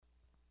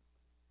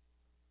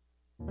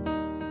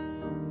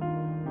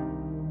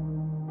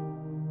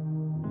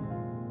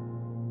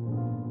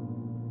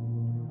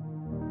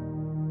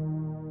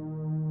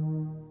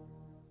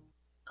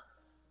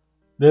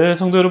네,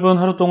 성도 여러분,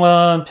 하루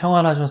동안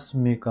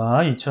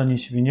평안하셨습니까?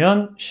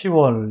 2022년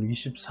 10월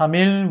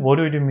 23일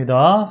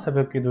월요일입니다.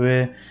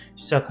 새벽기도회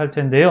시작할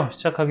텐데요.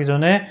 시작하기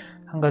전에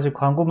한 가지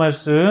광고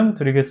말씀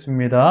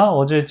드리겠습니다.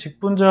 어제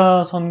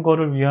직분자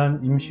선거를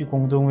위한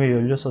임시공동회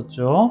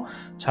열렸었죠.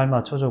 잘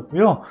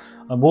맞춰졌고요.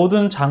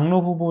 모든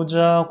장로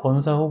후보자,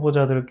 권사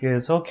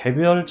후보자들께서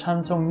개별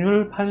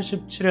찬성률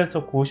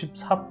 87에서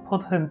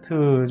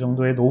 94%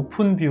 정도의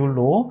높은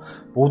비율로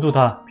모두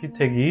다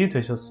피택이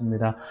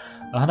되셨습니다.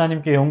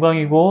 하나님께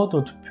영광이고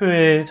또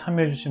투표에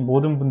참여해주신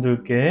모든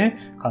분들께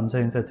감사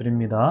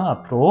인사드립니다.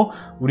 앞으로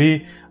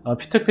우리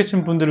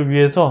피택되신 분들을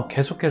위해서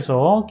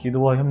계속해서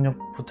기도와 협력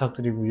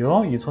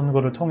부탁드리고요. 이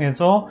선거를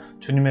통해서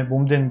주님의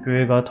몸된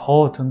교회가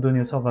더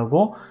든든히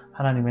서가고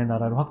하나님의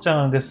나라를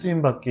확장하는 데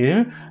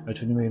쓰임받길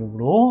주님의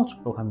이름으로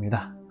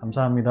축복합니다.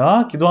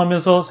 감사합니다.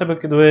 기도하면서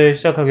새벽기도회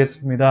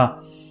시작하겠습니다.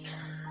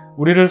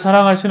 우리를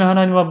사랑하시는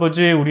하나님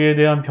아버지, 우리에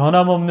대한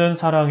변함없는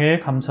사랑에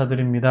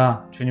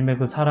감사드립니다. 주님의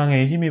그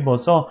사랑에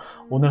힘입어서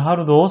오늘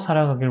하루도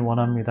살아가길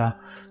원합니다.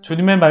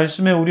 주님의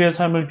말씀에 우리의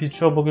삶을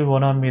비추어 보길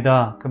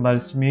원합니다. 그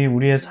말씀이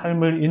우리의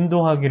삶을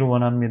인도하기를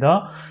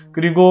원합니다.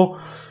 그리고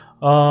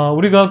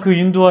우리가 그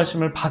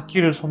인도하심을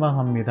받기를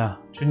소망합니다.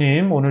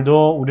 주님,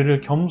 오늘도 우리를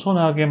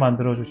겸손하게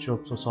만들어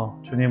주시옵소서.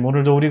 주님,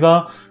 오늘도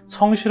우리가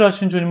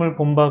성실하신 주님을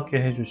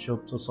본받게 해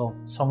주시옵소서.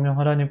 성령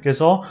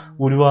하나님께서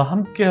우리와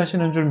함께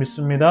하시는 줄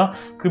믿습니다.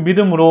 그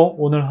믿음으로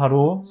오늘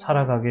하루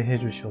살아가게 해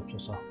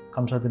주시옵소서.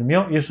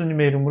 감사드리며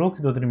예수님의 이름으로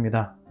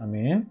기도드립니다.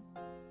 아멘.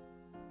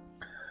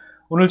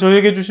 오늘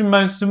저에게 주신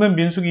말씀은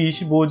민수기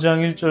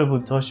 25장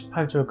 1절부터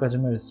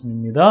 18절까지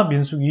말씀입니다.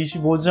 민수기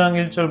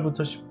 25장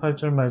 1절부터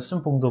 18절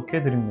말씀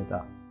봉독해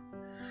드립니다.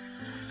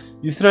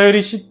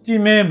 이스라엘이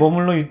시딤에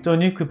머물러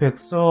있더니 그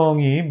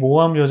백성이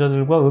모압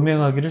여자들과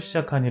음행하기를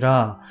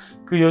시작하니라.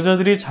 그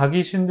여자들이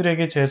자기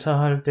신들에게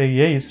제사할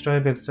때에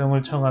이스라엘 백성을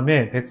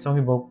청하매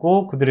백성이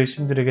먹고 그들의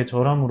신들에게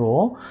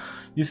절함으로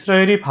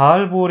이스라엘이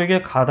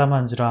바알보올에게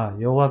가담한지라.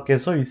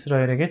 여호와께서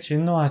이스라엘에게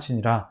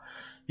진노하시니라.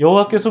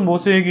 여호와께서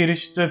모세에게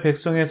이르시되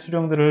백성의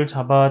수령들을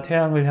잡아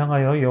태양을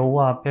향하여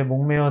여호와 앞에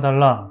목매어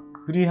달라.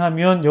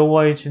 그리하면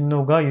여호와의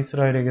진노가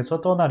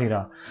이스라엘에게서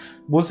떠나리라.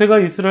 모세가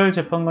이스라엘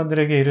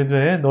재판관들에게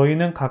이르되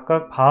너희는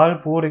각각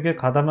바알보올에게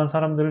가담한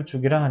사람들을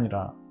죽이라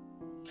하니라.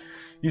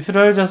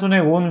 이스라엘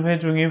자손의 온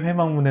회중이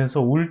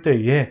회막문에서 울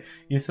때에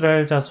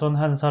이스라엘 자손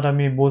한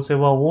사람이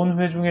모세와 온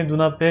회중의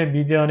눈앞에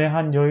미디안의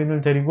한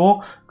여인을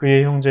데리고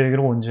그의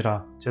형제에게로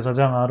온지라.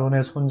 제사장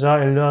아론의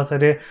손자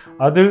엘르아살의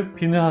아들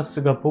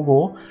비느하스가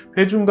보고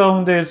회중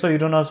가운데에서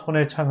일어나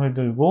손에 창을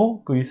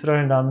들고 그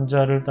이스라엘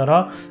남자를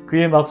따라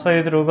그의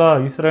막사에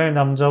들어가 이스라엘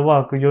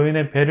남자와 그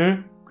여인의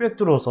배를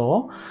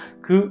꿰뚫어서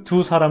그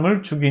두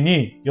사람을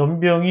죽이니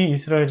연병이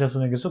이스라엘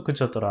자손에게서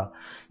그쳤더라.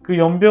 그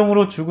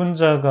연병으로 죽은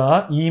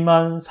자가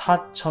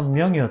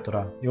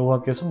 24,000명이었더라.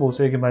 여호와께서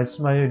모세에게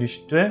말씀하여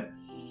이르시되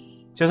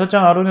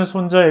제사장 아론의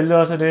손자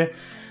엘르아살의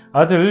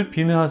아들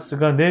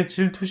비느하스가 내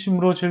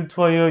질투심으로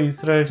질투하여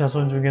이스라엘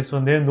자손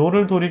중에서 내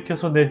노를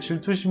돌이켜서 내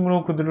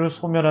질투심으로 그들을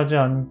소멸하지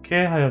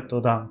않게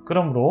하였도다.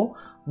 그러므로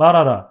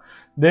말하라.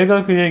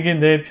 내가 그에게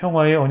내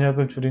평화의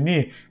언약을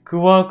주리니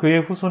그와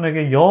그의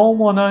후손에게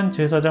영원한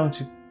제사장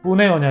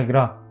직분의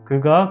언약이라.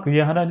 그가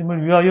그의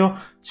하나님을 위하여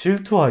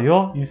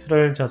질투하여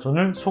이스라엘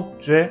자손을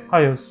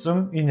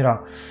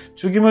속죄하였음이니라.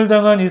 죽임을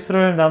당한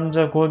이스라엘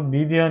남자 곧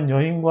미디안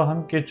여인과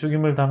함께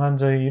죽임을 당한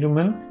자의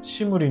이름은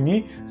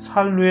시므리니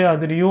살루의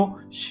아들이요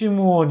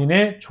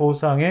시므온인의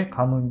조상의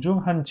가문 중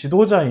한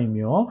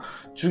지도자이며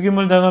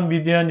죽임을 당한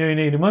미디안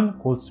여인의 이름은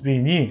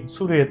고스비니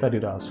수르의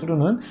딸이라.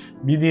 수르는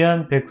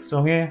미디안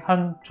백성의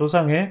한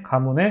조상의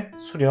가문의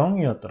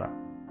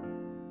수령이었더라.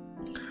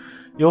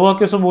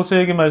 여호와께서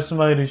모세에게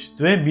말씀하여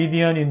이르시되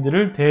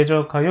미디안인들을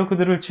대적하여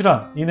그들을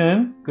치라.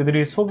 이는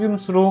그들이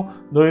속임수로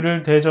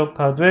너희를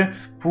대적하되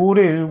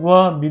부올의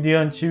일과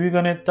미디안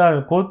지휘관의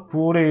딸 곧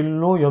부올의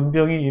일로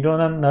연병이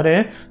일어난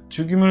날에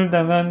죽임을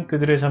당한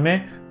그들의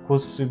자매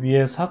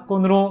고스비의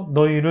사건으로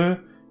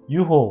너희를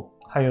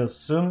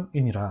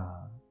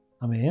유혹하였음이니라.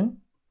 아멘.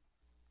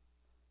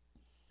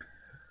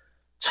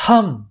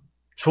 참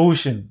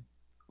좋으신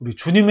우리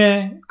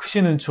주님의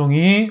크신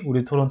은총이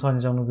우리 토론토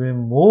한인장로교회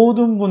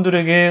모든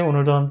분들에게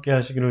오늘도 함께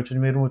하시기를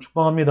주님의 이름으로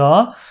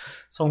축복합니다.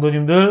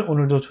 성도님들,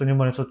 오늘도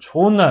주님 안에서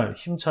좋은 날,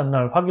 힘찬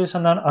날,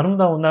 화기찬 날,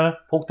 아름다운 날,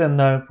 복된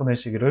날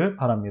보내시기를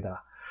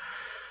바랍니다.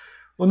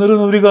 오늘은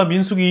우리가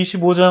민수기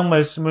 25장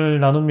말씀을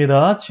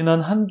나눕니다.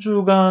 지난 한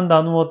주간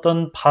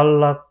나누었던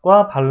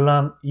발락과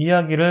발람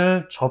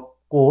이야기를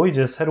접고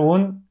이제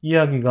새로운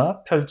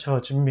이야기가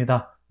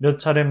펼쳐집니다. 몇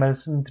차례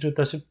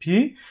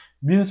말씀드렸다시피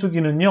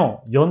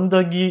민수기는요,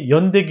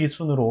 연대기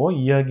순으로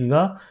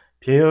이야기가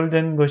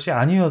배열된 것이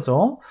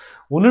아니어서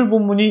오늘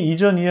본문이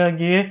이전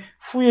이야기의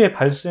후에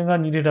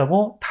발생한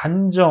일이라고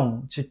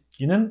단정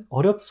짓기는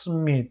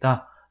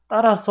어렵습니다.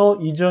 따라서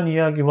이전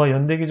이야기와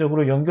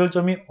연대기적으로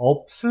연결점이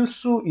없을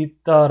수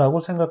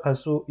있다라고 생각할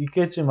수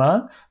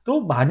있겠지만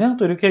또 마냥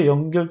또 이렇게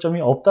연결점이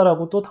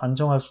없다라고 또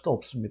단정할 수도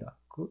없습니다.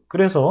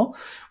 그래서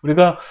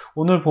우리가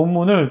오늘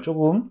본문을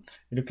조금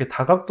이렇게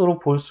다각도로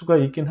볼 수가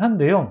있긴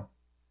한데요.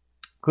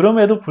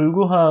 그럼에도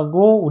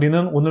불구하고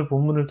우리는 오늘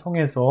본문을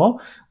통해서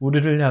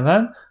우리를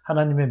향한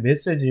하나님의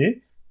메시지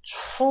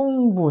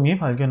충분히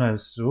발견할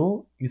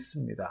수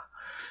있습니다.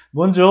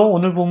 먼저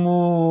오늘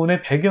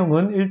본문의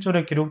배경은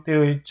 1절에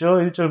기록되어 있죠.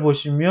 1절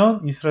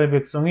보시면 이스라엘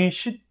백성이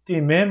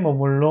시딤에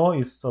머물러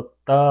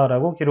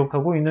있었다라고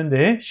기록하고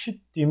있는데,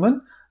 시딤은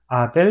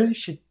아벨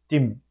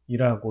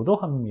시딤이라고도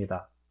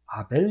합니다.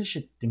 아벨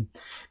시딤.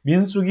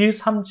 민수기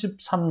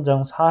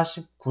 33장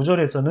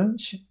 49절에서는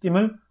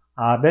시딤을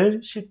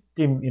아벨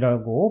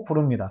시딤이라고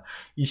부릅니다.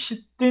 이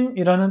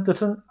시딤이라는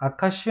뜻은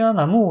아카시아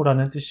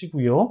나무라는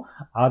뜻이고요.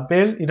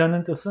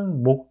 아벨이라는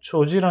뜻은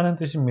목초지라는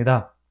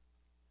뜻입니다.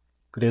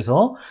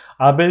 그래서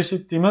아벨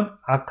시딤은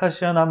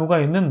아카시아 나무가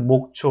있는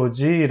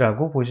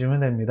목초지라고 보시면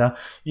됩니다.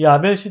 이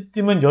아벨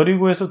시딤은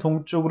여리고에서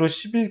동쪽으로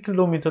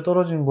 11km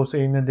떨어진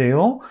곳에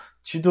있는데요.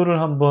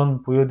 지도를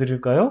한번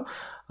보여드릴까요?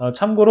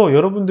 참고로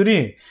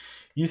여러분들이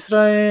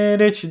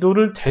이스라엘의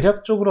지도를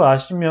대략적으로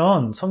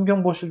아시면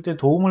성경 보실 때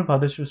도움을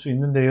받으실 수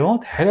있는데요.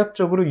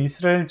 대략적으로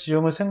이스라엘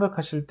지형을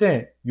생각하실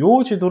때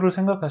이 지도를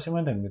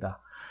생각하시면 됩니다.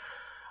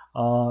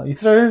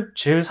 이스라엘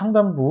제일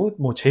상단부,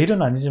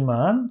 제일은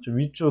아니지만 좀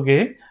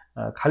위쪽에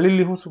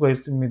갈릴리 호수가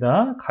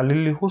있습니다.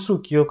 갈릴리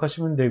호수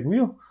기억하시면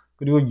되고요.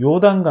 그리고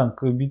요단강,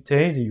 그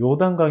밑에 이제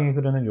요단강이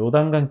흐르는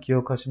요단강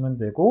기억하시면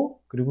되고,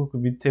 그리고 그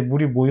밑에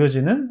물이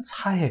모여지는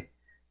사해,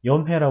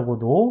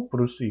 염해라고도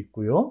부를 수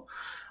있고요.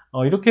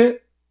 이렇게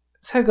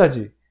세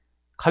가지,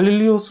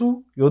 갈릴리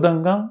호수,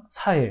 요단강,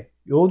 사해,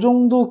 요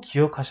정도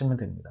기억하시면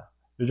됩니다.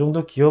 요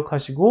정도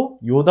기억하시고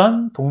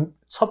요단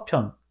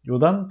서편,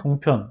 요단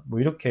동편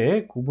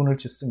이렇게 구분을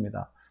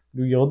짓습니다.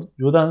 그리고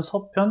요단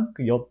서편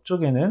그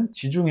옆쪽에는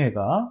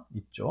지중해가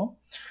있죠.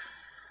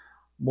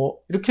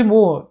 이렇게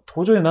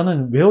도저히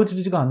나는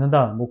외워지지가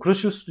않는다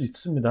그러실 수도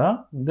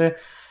있습니다. 근데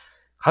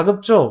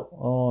가급적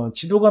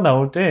지도가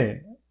나올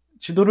때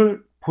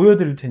지도를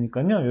보여드릴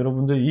테니까요.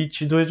 여러분들 이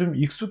지도에 좀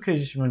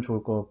익숙해지시면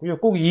좋을 것 같고요.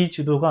 꼭 이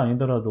지도가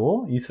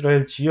아니더라도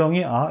이스라엘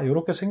지형이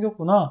이렇게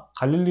생겼구나.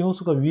 갈릴리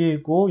호수가 위에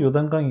있고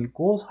요단강이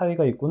있고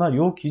사해가 있구나.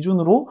 요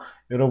기준으로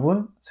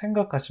여러분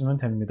생각하시면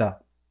됩니다.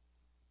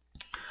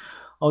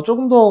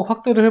 조금 더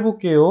확대를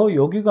해볼게요.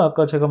 여기가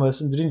아까 제가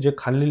말씀드린 이제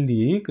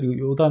갈릴리 그리고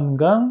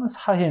요단강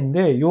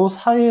사해인데 요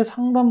사해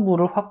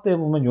상단부를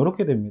확대해보면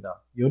이렇게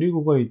됩니다.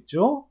 여리고가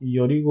있죠. 이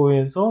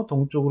여리고에서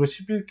동쪽으로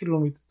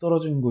 11km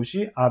떨어진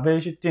곳이 아벨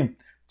시딤.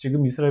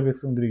 지금 이스라엘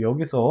백성들이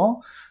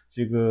여기서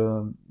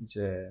지금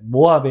이제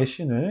모압의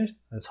신을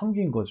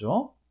섬긴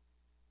거죠.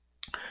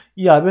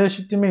 이 아벨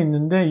시딤에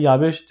있는데 이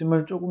아벨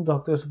시딤을 조금 더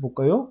확대해서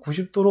볼까요?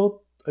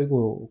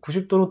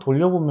 90도로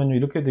돌려보면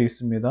이렇게 되어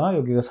있습니다.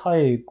 여기가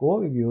사해에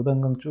있고 여기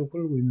요단강 쭉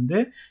흐르고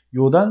있는데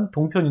요단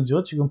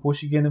동편이죠. 지금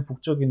보시기에는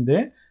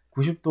북쪽인데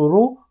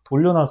 90도로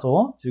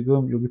돌려놔서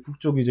지금 여기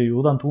북쪽이 이제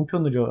요단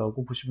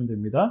동편이라고 보시면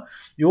됩니다.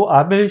 요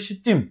아벨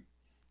시딤은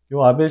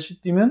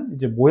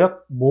이제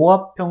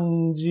모압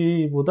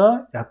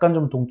평지보다 약간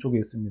좀 동쪽에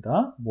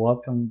있습니다.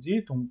 모압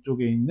평지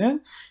동쪽에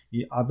있는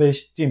이 아벨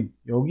시딤,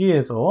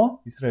 여기에서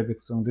이스라엘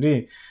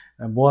백성들이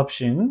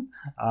모압신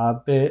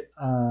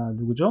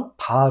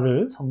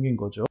바알을 섬긴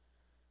거죠.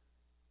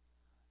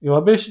 이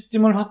아벨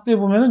시딤을 확대해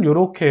보면은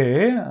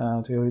이렇게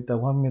되어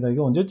있다고 합니다. 이게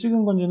언제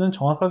찍은 건지는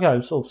정확하게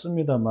알 수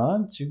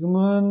없습니다만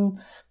지금은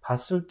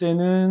봤을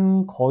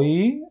때는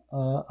거의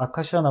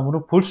아카시아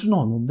나무를 볼 수는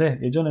없는데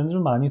예전에는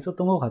좀 많이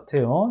있었던 것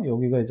같아요.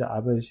 여기가 이제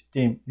아벨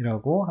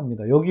시딤이라고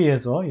합니다.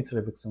 여기에서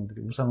이스라엘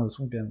백성들이 우상을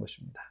숭배한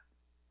것입니다.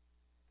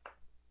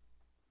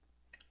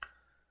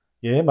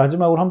 예,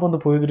 마지막으로 한 번 더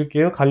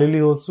보여드릴게요. 갈릴리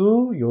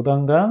호수,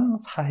 요단강,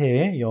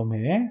 사해,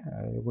 염해.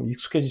 이거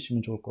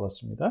익숙해지시면 좋을 것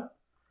같습니다.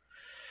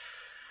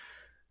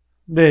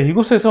 네,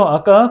 이곳에서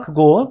아까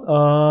그곳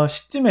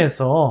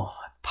시딤에서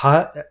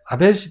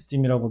아벨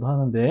시딤이라고도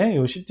하는데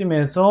이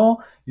시딤에서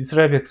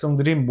이스라엘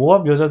백성들이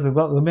모압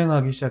여자들과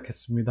음행하기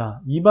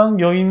시작했습니다. 이방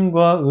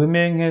여인과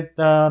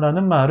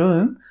음행했다라는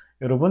말은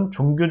여러분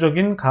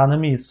종교적인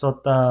간음이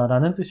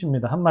있었다라는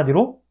뜻입니다.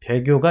 한마디로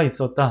배교가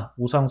있었다,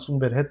 우상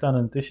숭배를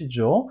했다는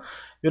뜻이죠.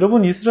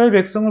 여러분 이스라엘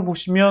백성을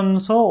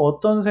보시면서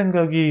어떤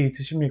생각이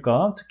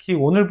드십니까? 특히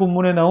오늘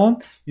본문에 나온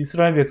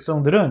이스라엘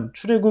백성들은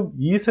출애굽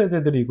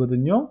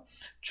 2세대들이거든요.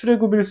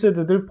 출애굽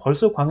 1세대들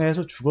벌써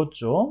광야에서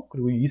죽었죠.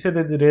 그리고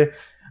 2세대들의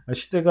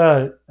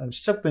시대가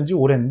시작된 지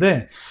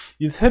오랜데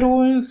이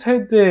새로운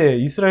세대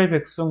이스라엘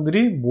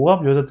백성들이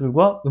모압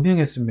여자들과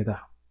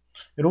음행했습니다.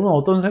 여러분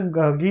어떤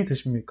생각이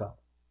드십니까?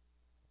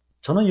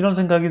 저는 이런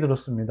생각이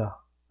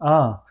들었습니다.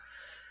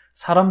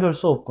 사람 별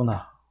수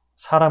없구나.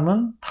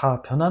 사람은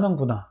다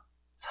변하는구나.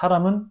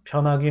 사람은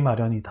변하기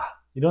마련이다.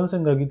 이런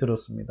생각이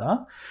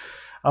들었습니다.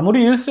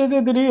 아무리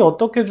 1세대들이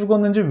어떻게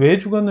죽었는지 왜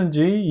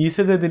죽었는지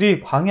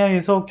 2세대들이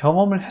광야에서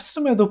경험을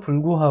했음에도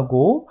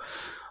불구하고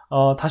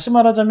다시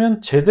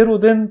말하자면 제대로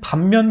된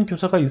반면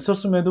교사가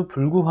있었음에도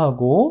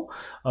불구하고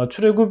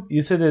출애굽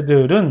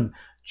 2세대들은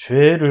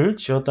죄를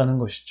지었다는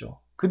것이죠.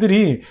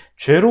 그들이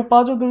죄로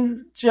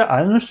빠져들지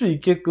않을 수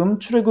있게끔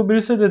출애굽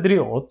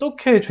 1세대들이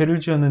어떻게 죄를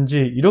지었는지,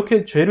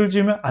 이렇게 죄를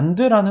지으면 안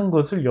되라는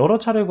것을 여러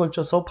차례에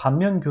걸쳐서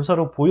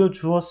반면교사로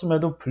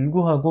보여주었음에도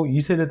불구하고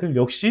 2세대들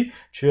역시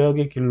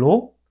죄악의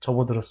길로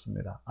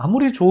접어들었습니다.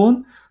 아무리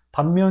좋은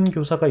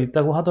반면교사가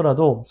있다고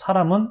하더라도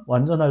사람은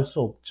완전할 수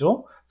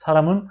없죠.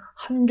 사람은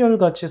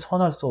한결같이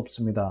선할 수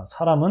없습니다.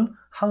 사람은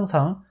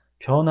항상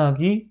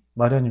변하기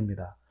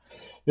마련입니다.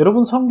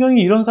 여러분,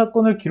 성경이 이런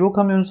사건을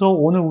기록하면서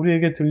오늘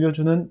우리에게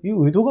들려주는 이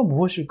의도가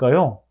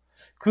무엇일까요?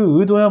 그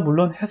의도야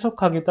물론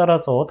해석하기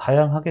따라서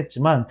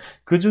다양하겠지만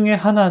그 중에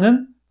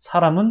하나는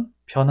사람은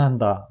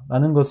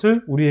변한다라는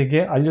것을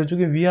우리에게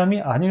알려주기 위함이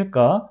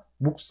아닐까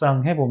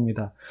묵상해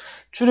봅니다.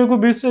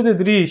 출애굽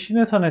 1세대들이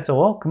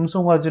시내산에서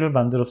금송아지를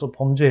만들어서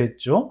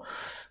범죄했죠.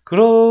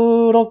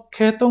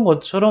 그렇게 했던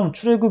것처럼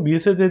출애굽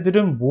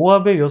 2세대들은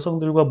모압의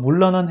여성들과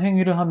문란한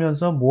행위를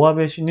하면서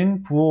모압의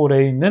신인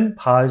부올에 있는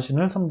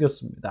바알신을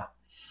섬겼습니다.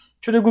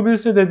 출애굽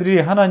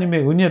 1세대들이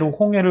하나님의 은혜로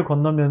홍해를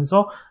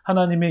건너면서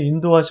하나님의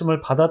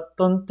인도하심을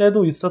받았던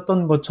때도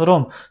있었던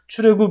것처럼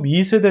출애굽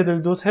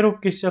 2세대들도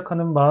새롭게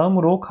시작하는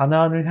마음으로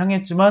가나안을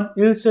향했지만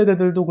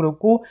 1세대들도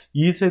그렇고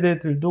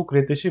 2세대들도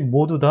그랬듯이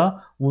모두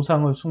다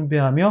우상을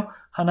숭배하며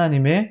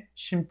하나님의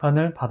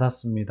심판을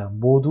받았습니다.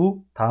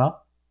 모두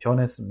다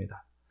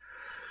변했습니다.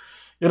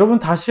 여러분,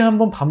 다시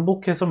한번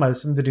반복해서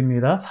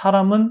말씀드립니다.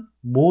 사람은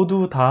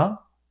모두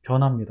다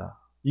변합니다.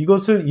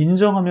 이것을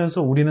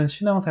인정하면서 우리는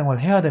신앙생활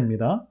해야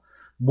됩니다.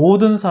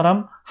 모든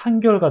사람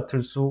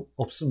한결같을 수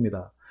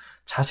없습니다.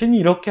 자신이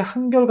이렇게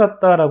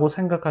한결같다라고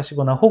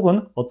생각하시거나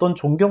혹은 어떤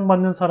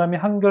존경받는 사람이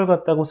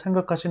한결같다고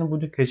생각하시는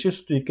분이 계실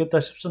수도 있겠다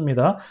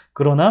싶습니다.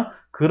 그러나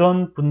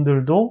그런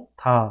분들도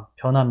다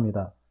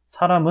변합니다.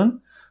 사람은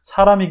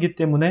사람이기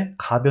때문에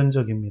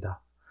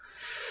가변적입니다.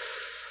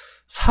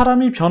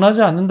 사람이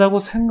변하지 않는다고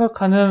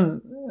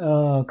생각하는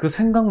그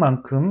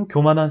생각만큼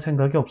교만한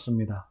생각이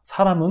없습니다.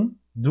 사람은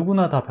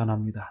누구나 다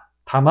변합니다.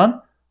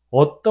 다만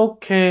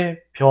어떻게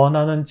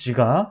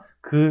변하는지가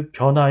그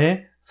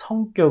변화의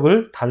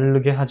성격을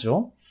다르게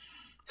하죠.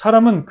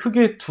 사람은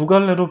크게 두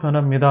갈래로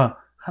변합니다.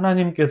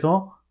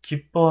 하나님께서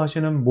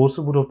기뻐하시는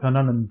모습으로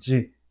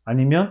변하는지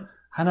아니면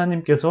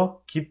하나님께서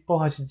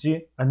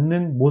기뻐하시지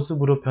않는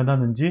모습으로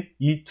변하는지,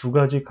 이 두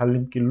가지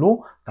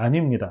갈림길로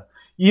나뉩니다.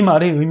 이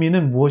말의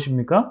의미는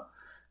무엇입니까?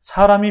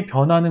 사람이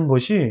변하는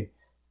것이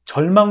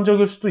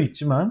절망적일 수도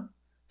있지만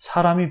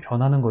사람이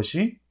변하는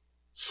것이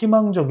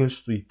희망적일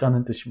수도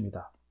있다는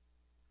뜻입니다.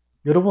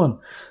 여러분,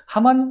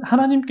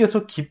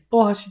 하나님께서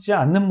기뻐하시지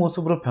않는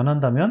모습으로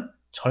변한다면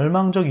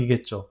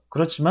절망적이겠죠.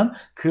 그렇지만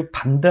그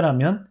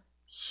반대라면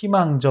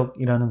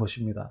희망적이라는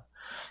것입니다.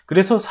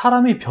 그래서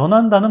사람이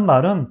변한다는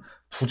말은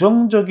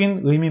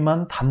부정적인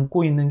의미만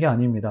담고 있는 게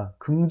아닙니다.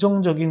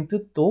 긍정적인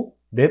뜻도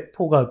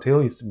내포가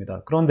되어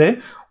있습니다. 그런데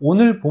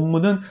오늘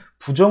본문은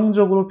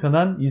부정적으로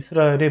변한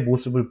이스라엘의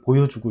모습을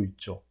보여주고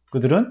있죠.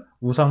 그들은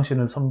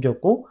우상신을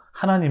섬겼고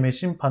하나님의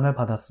심판을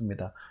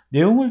받았습니다.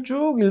 내용을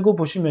쭉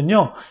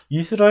읽어보시면요,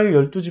 이스라엘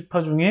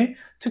 12지파 중에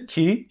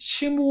특히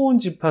시므온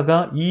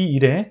지파가 이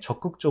일에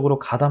적극적으로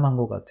가담한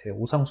것 같아요.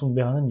 우상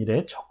숭배하는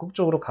일에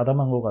적극적으로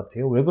가담한 것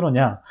같아요. 왜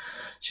그러냐?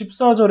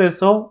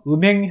 14절에서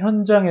음행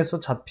현장에서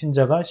잡힌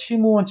자가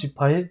시므온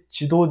지파의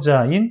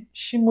지도자인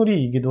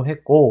시므리이기도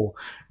했고,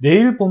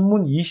 내일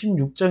본문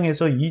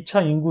 26장에서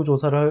 2차 인구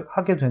조사를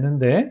하게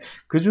되는데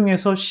그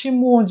중에서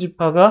시므온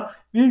지파가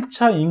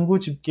 1차 인구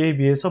집계에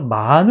비해서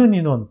많은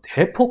인원,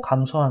 대폭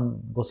감소한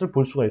것을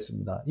볼 수가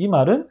있습니다. 이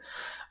말은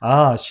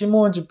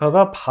시므온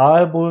지파가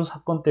바알볼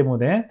사건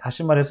때문에,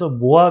 다시 말해서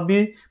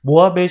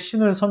모압의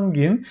신을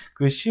섬긴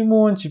그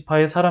시므온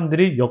지파의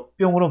사람들이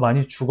역병으로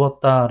많이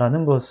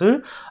죽었다라는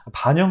것을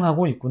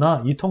반영하고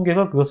있구나, 이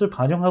통계가 그것을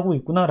반영하고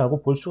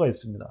있구나라고 볼 수가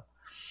있습니다.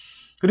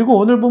 그리고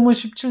오늘 본문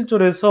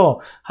 17절에서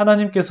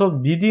하나님께서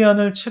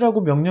미디안을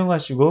치라고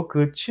명령하시고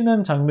그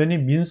치는 장면이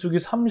민수기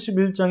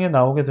 31장에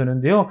나오게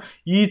되는데요.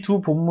 이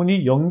두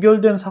본문이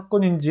연결된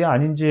사건인지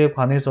아닌지에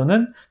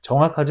관해서는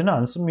정확하지는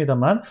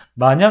않습니다만,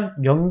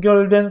 만약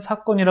연결된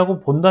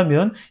사건이라고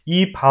본다면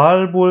이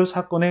바알볼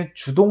사건의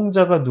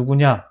주동자가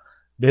누구냐?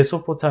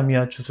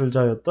 메소포타미아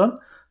주술자였던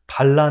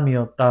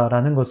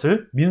발람이었다라는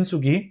것을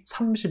민수기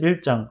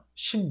 31장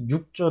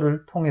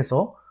 16절을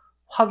통해서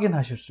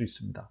확인하실 수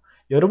있습니다.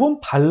 여러분,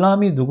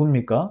 발람이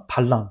누굽니까?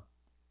 발람.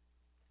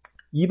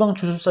 이방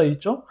주술사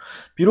있죠?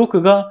 비록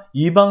그가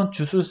이방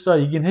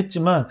주술사이긴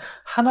했지만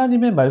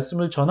하나님의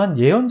말씀을 전한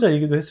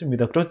예언자이기도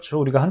했습니다. 그렇죠.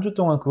 우리가 한 주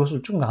동안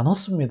그것을 쭉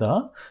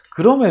나눴습니다.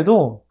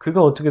 그럼에도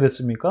그가 어떻게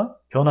됐습니까?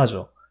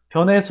 변하죠.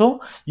 변해서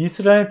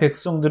이스라엘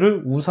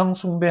백성들을 우상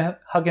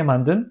숭배하게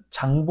만든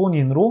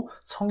장본인으로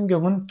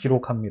성경은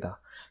기록합니다.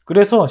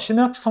 그래서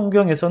신약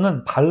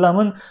성경에서는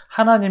발람은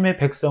하나님의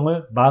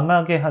백성을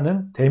망하게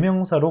하는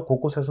대명사로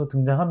곳곳에서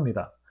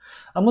등장합니다.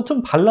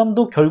 아무튼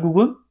발람도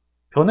결국은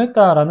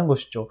변했다라는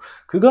것이죠.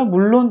 그가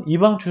물론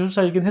이방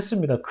주술사이긴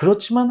했습니다.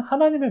 그렇지만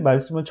하나님의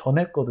말씀을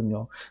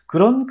전했거든요.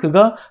 그런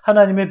그가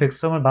하나님의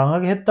백성을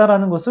망하게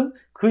했다라는 것은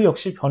그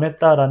역시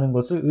변했다라는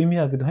것을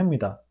의미하기도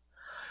합니다.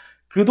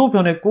 그도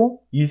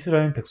변했고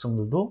이스라엘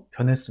백성들도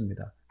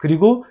변했습니다.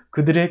 그리고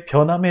그들의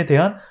변함에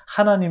대한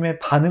하나님의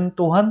반응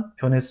또한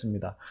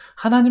변했습니다.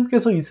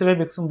 하나님께서 이스라엘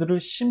백성들을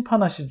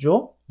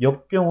심판하시죠.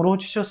 역병으로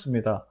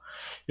치셨습니다.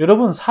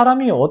 여러분,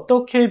 사람이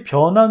어떻게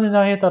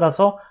변하느냐에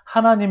따라서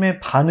하나님의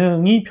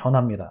반응이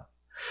변합니다.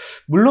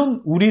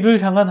 물론 우리를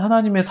향한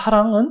하나님의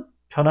사랑은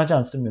변하지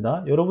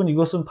않습니다. 여러분,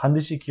 이것은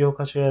반드시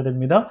기억하셔야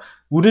됩니다.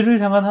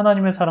 우리를 향한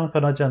하나님의 사랑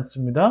변하지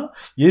않습니다.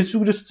 예수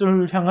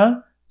그리스도를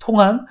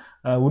통한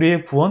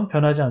우리의 구원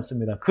변하지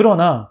않습니다.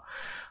 그러나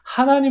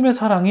하나님의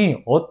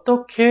사랑이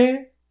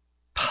어떻게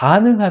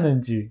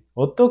반응하는지,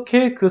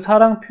 어떻게 그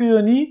사랑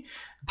표현이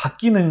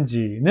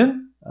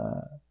바뀌는지는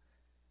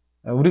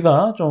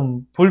우리가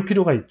좀 볼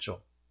필요가 있죠.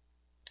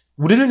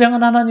 우리를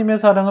향한 하나님의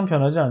사랑은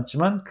변하지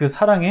않지만 그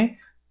사랑의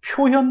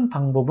표현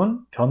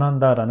방법은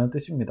변한다라는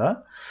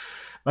뜻입니다.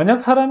 만약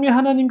사람이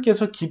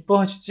하나님께서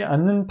기뻐하시지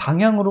않는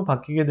방향으로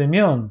바뀌게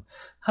되면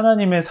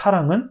하나님의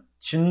사랑은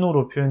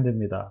진노로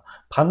표현됩니다.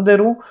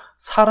 반대로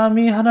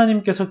사람이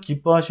하나님께서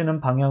기뻐하시는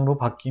방향으로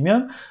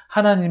바뀌면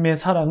하나님의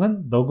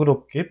사랑은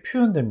너그럽게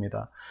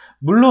표현됩니다.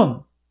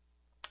 물론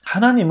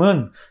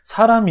하나님은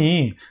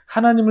사람이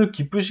하나님을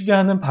기쁘시게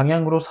하는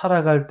방향으로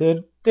살아갈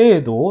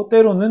때에도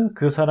때로는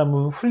그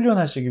사람을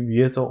훈련하시기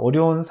위해서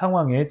어려운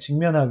상황에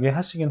직면하게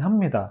하시긴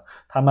합니다.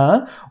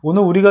 다만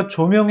오늘 우리가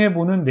조명해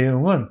보는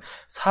내용은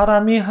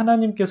사람이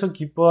하나님께서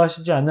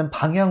기뻐하시지 않는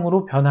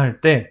방향으로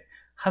변할 때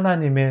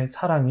하나님의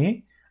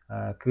사랑이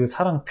그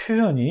사랑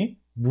표현이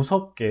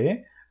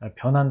무섭게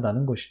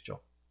변한다는 것이죠.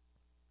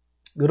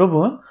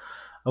 여러분,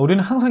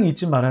 우리는 항상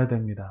잊지 말아야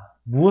됩니다.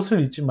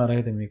 무엇을 잊지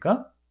말아야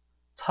됩니까?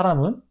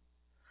 사람은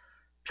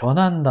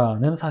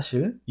변한다는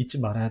사실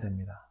잊지 말아야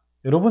됩니다.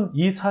 여러분,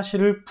 이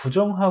사실을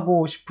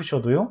부정하고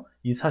싶으셔도요,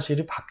 이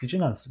사실이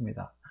바뀌지는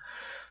않습니다.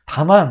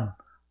 다만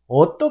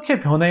어떻게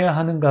변해야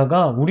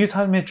하는가가 우리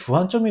삶의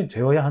주안점이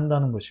되어야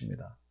한다는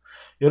것입니다.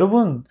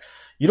 여러분,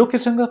 이렇게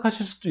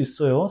생각하실 수도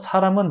있어요.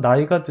 사람은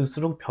나이가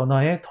들수록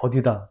변화에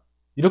더디다.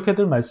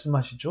 이렇게들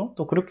말씀하시죠.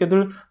 또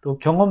그렇게들 또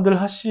경험들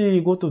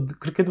하시고 또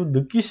그렇게도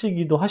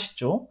느끼시기도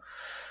하시죠.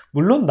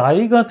 물론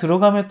나이가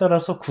들어감에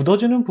따라서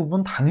굳어지는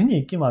부분 당연히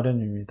있기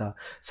마련입니다.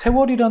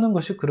 세월이라는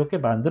것이 그렇게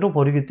만들어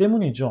버리기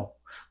때문이죠.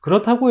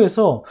 그렇다고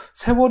해서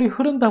세월이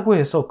흐른다고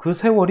해서 그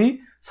세월이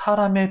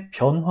사람의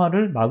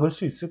변화를 막을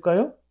수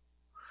있을까요?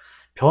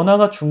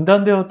 변화가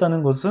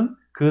중단되었다는 것은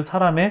그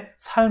사람의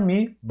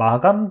삶이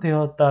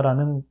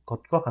마감되었다라는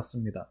것과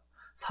같습니다.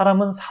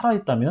 사람은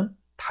살아있다면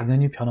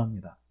당연히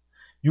변합니다.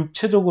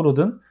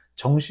 육체적으로든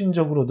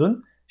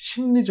정신적으로든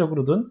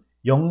심리적으로든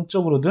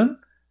영적으로든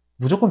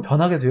무조건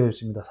변하게 되어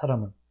있습니다.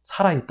 사람은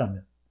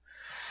살아있다면.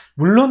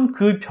 물론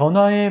그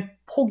변화의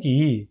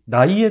폭이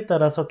나이에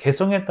따라서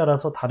개성에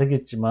따라서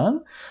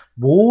다르겠지만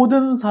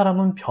모든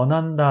사람은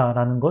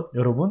변한다라는 것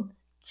여러분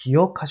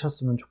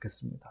기억하셨으면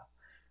좋겠습니다.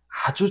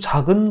 아주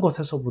작은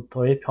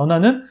것에서부터의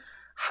변화는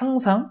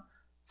항상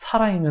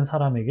살아있는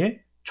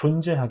사람에게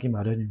존재하기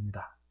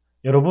마련입니다.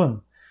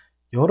 여러분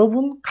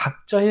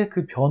각자의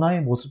그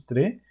변화의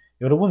모습들에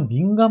여러분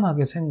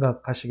민감하게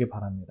생각하시기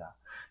바랍니다.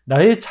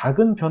 나의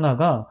작은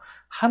변화가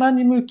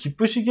하나님을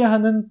기쁘시게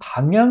하는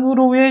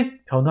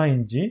방향으로의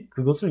변화인지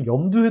그것을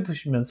염두에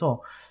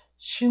두시면서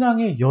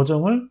신앙의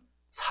여정을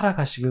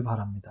살아가시길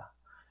바랍니다.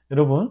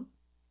 여러분,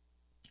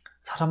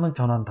 사람은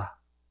변한다.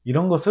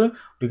 이런 것을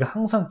우리가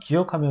항상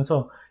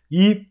기억하면서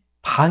이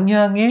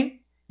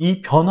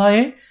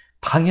변화의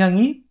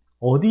방향이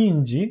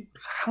어디인지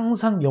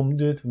항상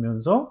염두에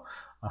두면서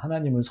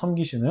하나님을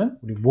섬기시는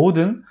우리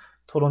모든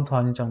토론토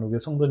한인장로교회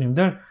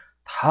성도님들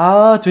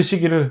다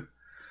되시기를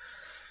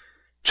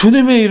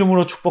주님의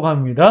이름으로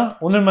축복합니다.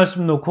 오늘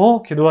말씀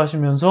놓고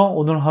기도하시면서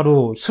오늘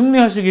하루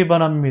승리하시기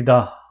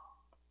바랍니다.